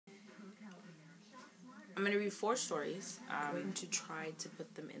I'm going to read 4 stories. I'm going to try to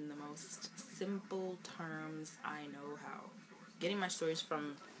put them in the most simple terms I know how. Getting my stories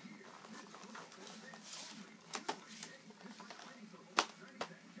from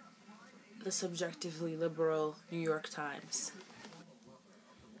the subjectively liberal New York Times.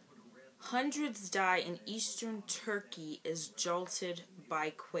 Hundreds die in eastern Turkey is jolted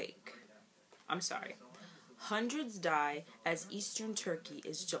by quake. I'm sorry. Hundreds die as eastern Turkey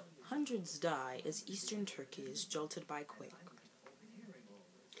is jolted by quake.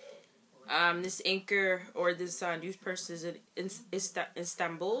 This anchor or this news person is in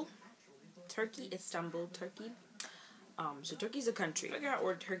Istanbul, Turkey. So Turkey's a country. Figure out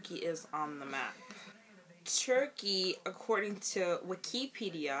where Turkey is on the map. Turkey, according to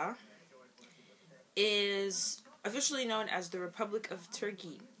Wikipedia, is officially known as the Republic of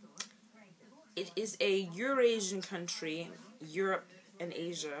Turkey. It is a Eurasian country, Europe and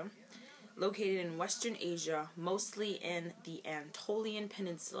Asia, located in Western Asia, mostly in the Anatolian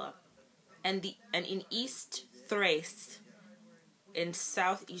Peninsula, and in East Thrace, in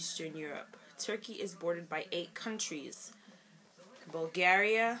southeastern Europe. Turkey is bordered by 8 countries: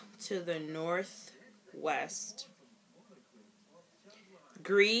 Bulgaria to the northwest,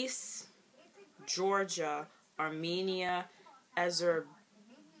 Greece, Georgia, Armenia,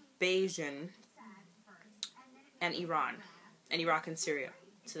 Azerbaijan, and Iran, and Iraq and Syria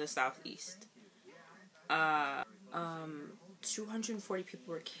to the southeast. 240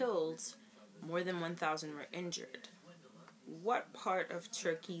 people were killed, more than 1,000 were injured. What part of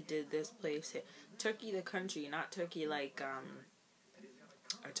Turkey did this place hit? Turkey the country, not Turkey like,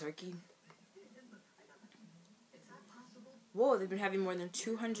 Turkey? Whoa, they've been having more than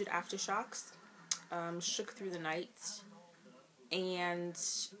 200 aftershocks, shook through the night, and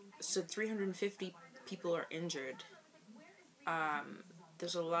so 350 people are injured.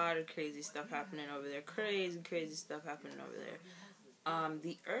 There's a lot of crazy stuff happening over there. Crazy stuff happening over there.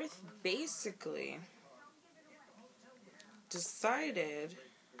 The Earth basically decided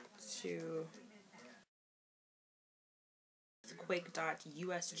to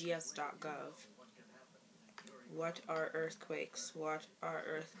earthquake.usgs.gov. What are earthquakes?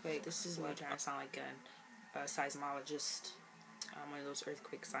 This is me trying to sound like a seismologist, one of those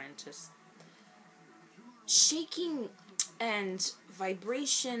earthquake scientists. Shaking and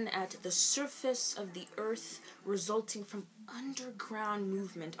vibration at the surface of the Earth resulting from underground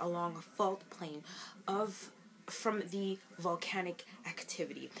movement along a fault plane from the volcanic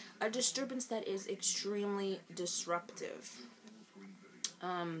activity. A disturbance that is extremely disruptive.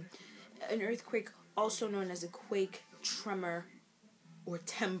 An earthquake, also known as a quake, tremor, or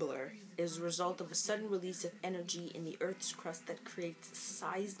trembler, is a result of a sudden release of energy in the Earth's crust that creates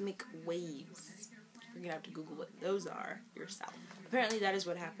seismic waves. You're going to have to Google what those are yourself. Apparently that is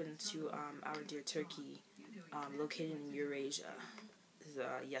what happened to our dear Turkey, located in Eurasia,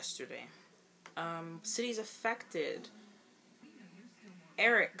 yesterday. Cities affected: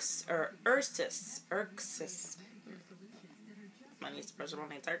 Ursus. My niece personal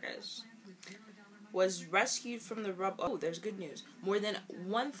name Turkish. Was rescued from the rubble. Oh, there's good news. More than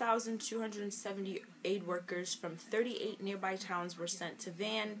 1,270 aid workers from 38 nearby towns were sent to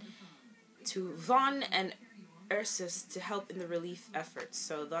Van and Ursus to help in the relief efforts.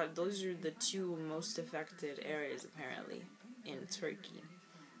 So those are the 2 most affected areas, apparently, in Turkey.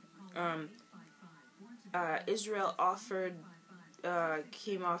 Israel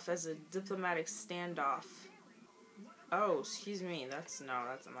came off as a diplomatic standoff. Oh, excuse me. I'm not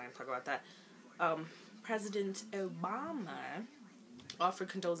going to talk about that. President Obama offered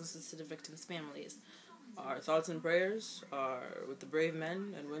condolences to the victims' families. Our thoughts and prayers are with the brave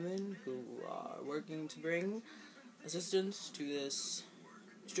men and women who are working to bring assistance to this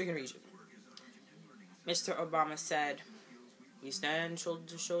stricken region. Mr. Obama said, "We stand shoulder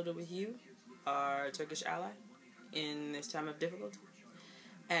to shoulder with you, our Turkish ally, in this time of difficulty,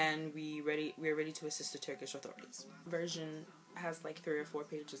 and we are ready to assist the Turkish authorities." Version has like 3 or 4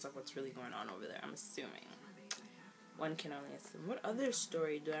 pages of what's really going on over there, I'm assuming. One can only assume. What other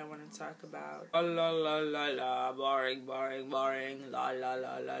story do I want to talk about? La la la la la, boring. La la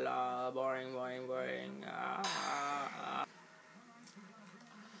la la la, boring.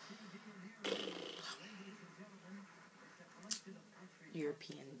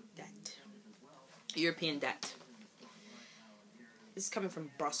 European debt. This is coming from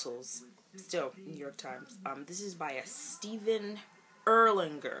Brussels. Still, New York Times. This is by a Stephen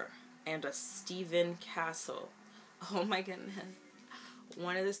Erlanger and a Stephen Castle. Oh my goodness.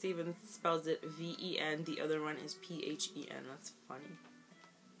 One of the Stevens spells it V-E-N, the other one is P-H-E-N. That's funny.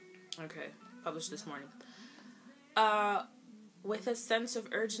 Okay, published this morning. With a sense of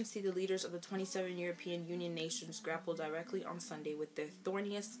urgency, the leaders of the 27 European Union nations grappled directly on Sunday with their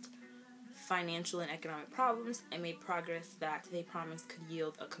thorniest financial and economic problems and made progress that they promised could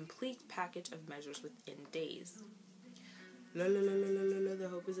yield a complete package of measures within days. The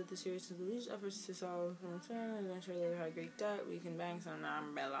hope is that the serious and least efforts to solve eventually leave high Greek debt, weaken banks, and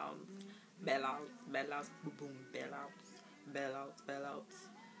bailouts, boom, bailouts.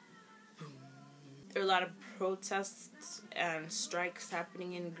 There are a lot of protests and strikes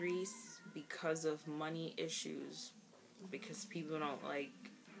happening in Greece because of money issues. Because people don't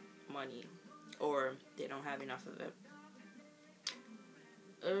like money. Or they don't have enough of it.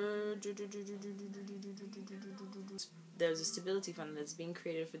 There's a stability fund that's being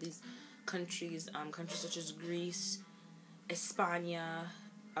created for these countries. Countries such as Greece, España,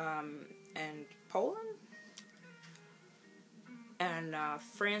 and Poland. And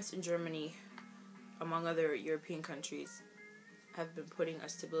France and Germany, among other European countries, have been putting a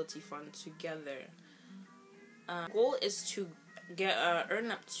stability fund together. Goal is to get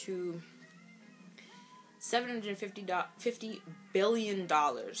earn up to $750 billion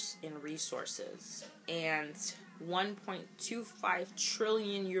in resources and 1.25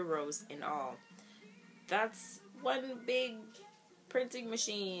 trillion euros in all. That's one big printing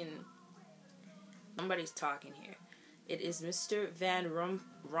machine. Somebody's talking here. It is Mr. Van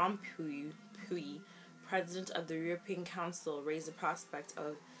Rompuy, President of the European Council, raised the prospect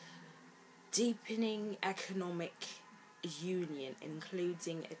of deepening economic union,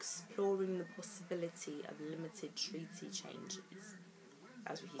 including exploring the possibility of limited treaty changes.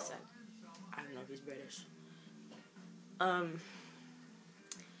 That's what he said. I don't know if he's British.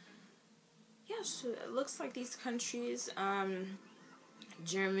 Yeah, so it looks like these countries,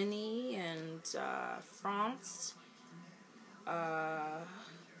 Germany and France, are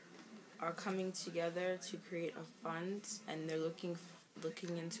coming together to create a fund, and they're looking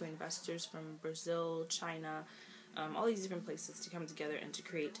into investors from Brazil, China, all these different places to come together and to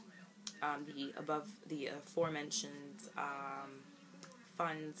create the aforementioned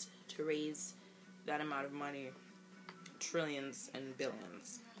funds to raise that amount of money, trillions and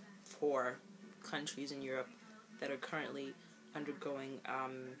billions, for countries in Europe that are currently undergoing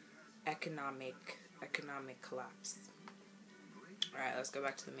economic collapse. Alright, let's go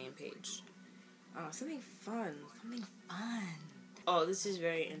back to the main page. Something fun. Oh, this is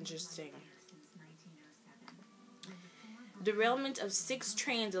very interesting. Derailment of 6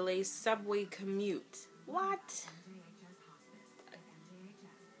 train delays subway commute. What?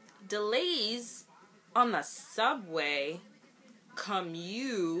 Delays on the subway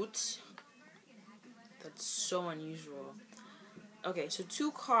commute? That's so unusual. Okay, so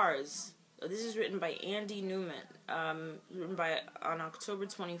 2 cars. This is written by Andy Newman. Written on October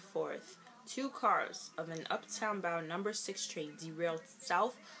 24th. 2 cars of an uptown-bound number 6 train derailed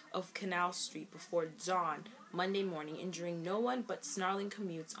south of Canal Street before dawn Monday morning, injuring no one but snarling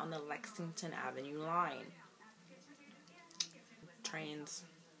commutes on the Lexington Avenue line. Trains.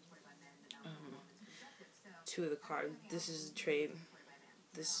 2 of the cars. This is the train.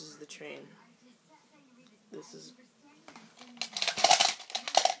 This is the train. This is...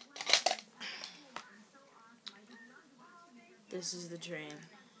 This is the train.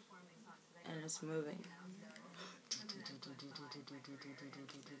 And it's moving.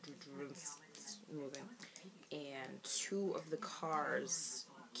 It's moving. And 2 of the cars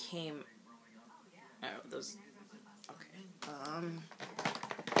came... Oh, those... Okay.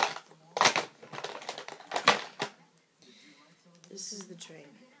 This is the train.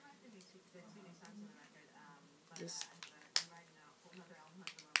 This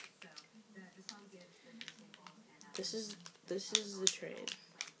is the train.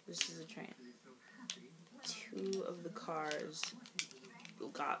 This is the train. 2 of the cars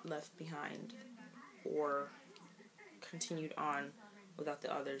got left behind or continued on without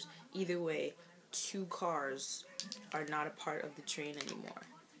the others. Either way, 2 cars are not a part of the train anymore.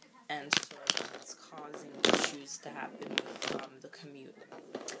 And so it's causing issues to happen with the commute.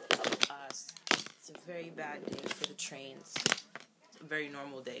 It's a very bad day for the trains. It's a very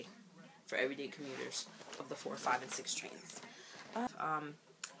normal day for everyday commuters of the 4, 5, and 6 trains.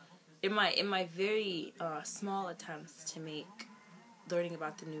 In my very small attempts to make learning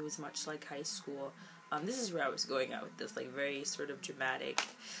about the news much like high school, this is where I was going at with this, like, very sort of dramatic.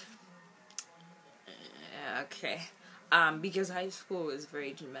 Okay. Because high school is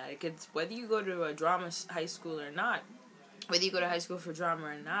very dramatic. It's whether you go to a drama high school or not, whether you go to high school for drama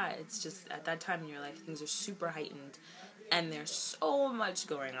or not, it's just at that time in your life things are super heightened and there's so much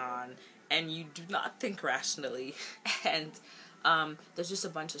going on and you do not think rationally and there's just a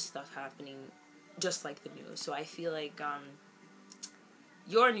bunch of stuff happening just like the news. So I feel like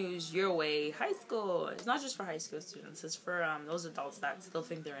Your News, Your Way, high school. It's not just for high school students. It's for those adults that still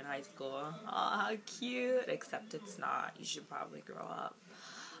think they're in high school. Oh, how cute. Except it's not. You should probably grow up.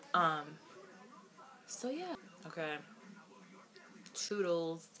 So yeah. Okay.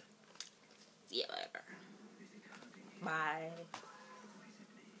 Toodles. See you later. Bye.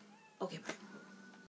 Okay, bye.